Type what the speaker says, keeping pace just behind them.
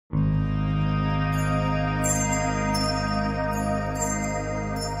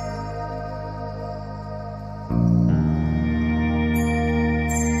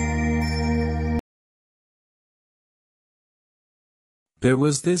There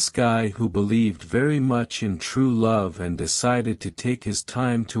was this guy who believed very much in true love and decided to take his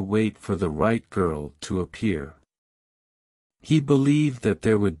time to wait for the right girl to appear. He believed that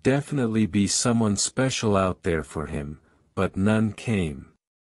there would definitely be someone special out there for him, but none came.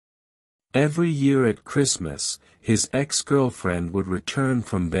 Every year at Christmas, his ex-girlfriend would return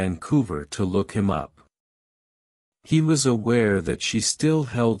from Vancouver to look him up. He was aware that she still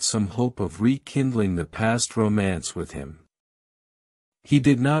held some hope of rekindling the past romance with him. He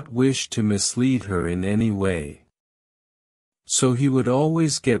did not wish to mislead her in any way. So he would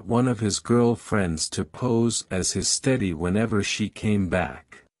always get one of his girlfriends to pose as his steady whenever she came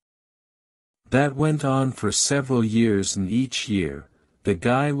back. That went on for several years, and each year, the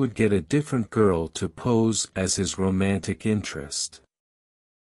guy would get a different girl to pose as his romantic interest.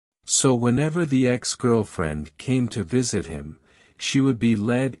 So whenever the ex-girlfriend came to visit him, she would be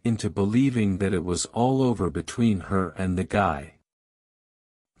led into believing that it was all over between her and the guy.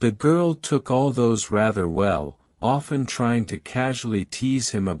 The girl took all those rather well, often trying to casually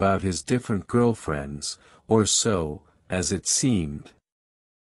tease him about his different girlfriends, or so, as it seemed.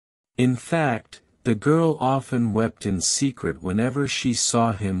 In fact, the girl often wept in secret whenever she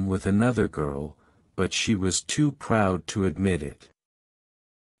saw him with another girl, but she was too proud to admit it.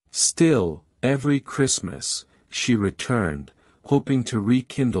 Still, every Christmas, she returned, hoping to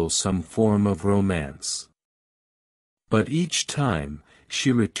rekindle some form of romance. But each time,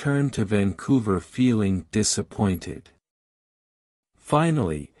 she returned to Vancouver feeling disappointed.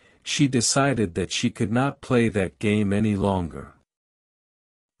 Finally, she decided that she could not play that game any longer.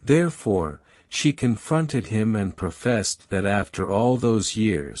 Therefore, she confronted him and professed that after all those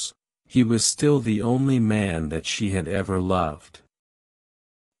years, he was still the only man that she had ever loved.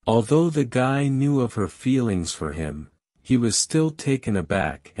 Although the guy knew of her feelings for him, he was still taken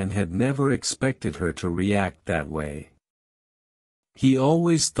aback and had never expected her to react that way. He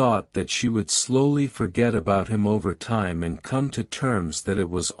always thought that she would slowly forget about him over time and come to terms that it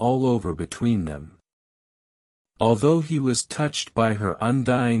was all over between them. Although he was touched by her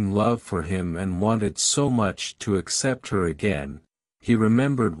undying love for him and wanted so much to accept her again, he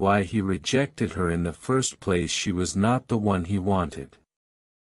remembered why he rejected her in the first place. She was not the one he wanted.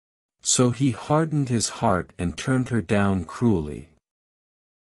 So he hardened his heart and turned her down cruelly.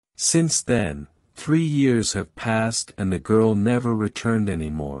 Since then, 3 years have passed and the girl never returned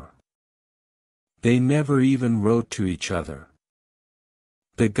anymore. They never even wrote to each other.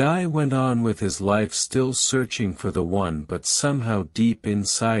 The guy went on with his life still searching for the one, but somehow deep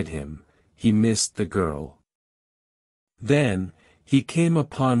inside him, he missed the girl. Then, he came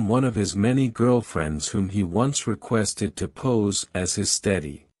upon one of his many girlfriends whom he once requested to pose as his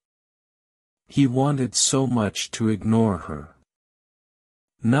steady. He wanted so much to ignore her.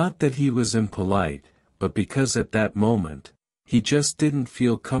 Not that he was impolite, but because at that moment, he just didn't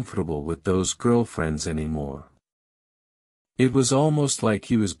feel comfortable with those girlfriends anymore. It was almost like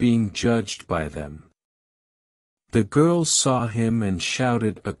he was being judged by them. The girl saw him and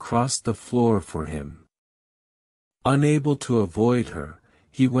shouted across the floor for him. Unable to avoid her,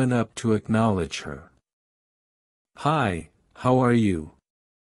 he went up to acknowledge her. "Hi, how are you?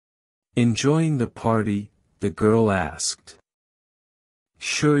 Enjoying the party?" the girl asked.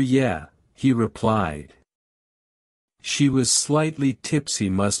 "Sure, yeah," he replied. She was slightly tipsy,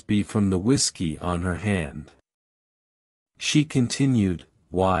 must be from the whiskey on her hand. She continued,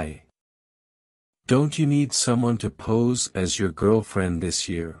 "Why? Don't you need someone to pose as your girlfriend this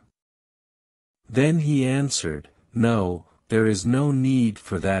year?" Then he answered, "No, there is no need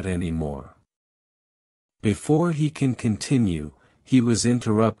for that anymore." Before he can continue, he was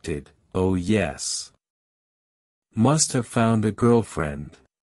interrupted. "Oh yes. Must have found a girlfriend.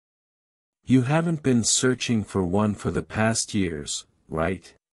 You haven't been searching for one for the past years,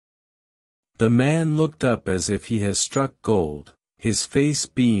 right?" The man looked up as if he had struck gold, his face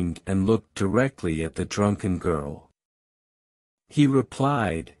beamed and looked directly at the drunken girl. He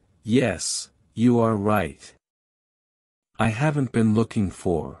replied, "Yes, you are right. I haven't been looking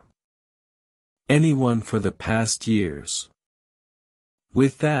for anyone for the past years."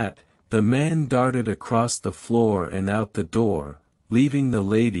 With that, the man darted across the floor and out the door, leaving the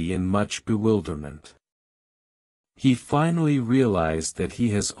lady in much bewilderment. He finally realized that he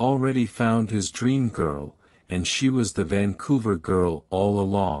has already found his dream girl, and she was the Vancouver girl all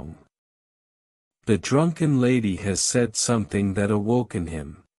along. The drunken lady has said something that awoken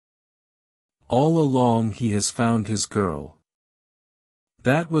him. All along he has found his girl.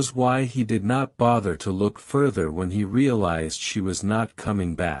 That was why he did not bother to look further when he realized she was not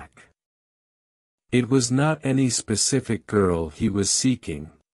coming back. It was not any specific girl he was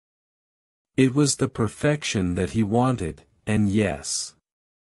seeking. It was the perfection that he wanted, and yes.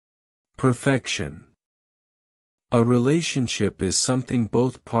 Perfection. A relationship is something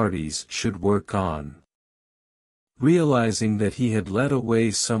both parties should work on. Realizing that he had let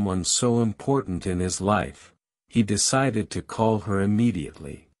away someone so important in his life, he decided to call her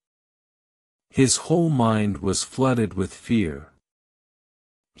immediately. His whole mind was flooded with fear.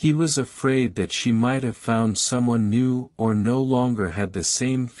 He was afraid that she might have found someone new or no longer had the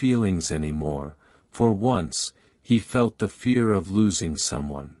same feelings anymore. For once, he felt the fear of losing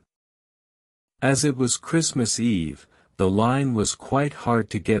someone. As it was Christmas Eve, the line was quite hard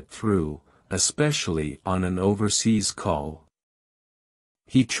to get through, especially on an overseas call.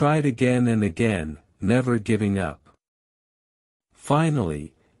 He tried again and again, never giving up.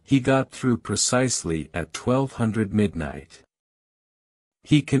 Finally, he got through precisely at 1200 midnight.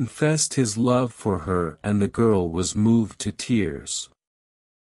 He confessed his love for her and the girl was moved to tears.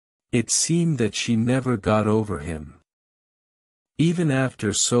 It seemed that she never got over him. Even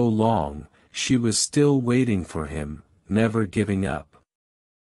after so long, she was still waiting for him, never giving up.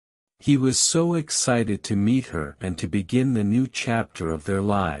 He was so excited to meet her and to begin the new chapter of their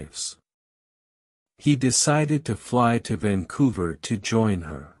lives. He decided to fly to Vancouver to join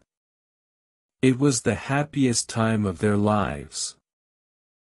her. It was the happiest time of their lives.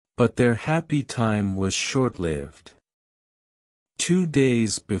 But their happy time was short-lived. 2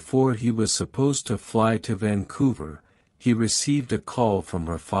 days before he was supposed to fly to Vancouver, he received a call from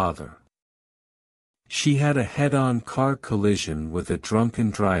her father. She had a head-on car collision with a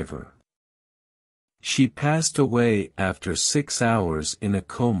drunken driver. She passed away after 6 hours in a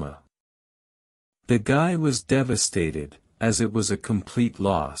coma. The guy was devastated, as it was a complete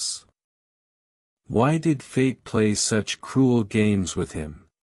loss. Why did fate play such cruel games with him?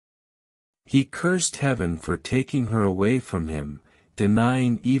 He cursed heaven for taking her away from him,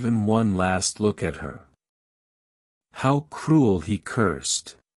 denying even one last look at her. How cruel he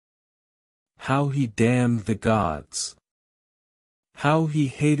cursed! How he damned the gods! How he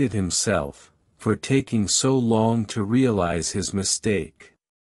hated himself, for taking so long to realize his mistake.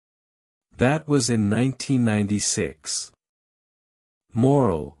 That was in 1996.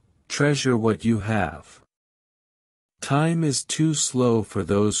 Moral: treasure what you have. Time is too slow for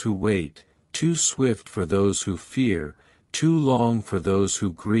those who wait, too swift for those who fear, too long for those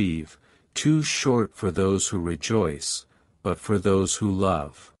who grieve, too short for those who rejoice, but for those who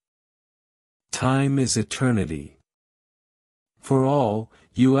love. Time is eternity. For all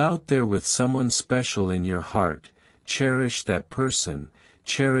you out there with someone special in your heart, cherish that person,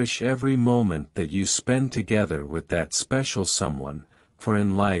 cherish every moment that you spend together with that special someone, for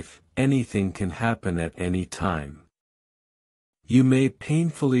in life, anything can happen at any time. You may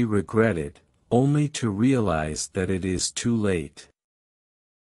painfully regret it, only to realize that it is too late.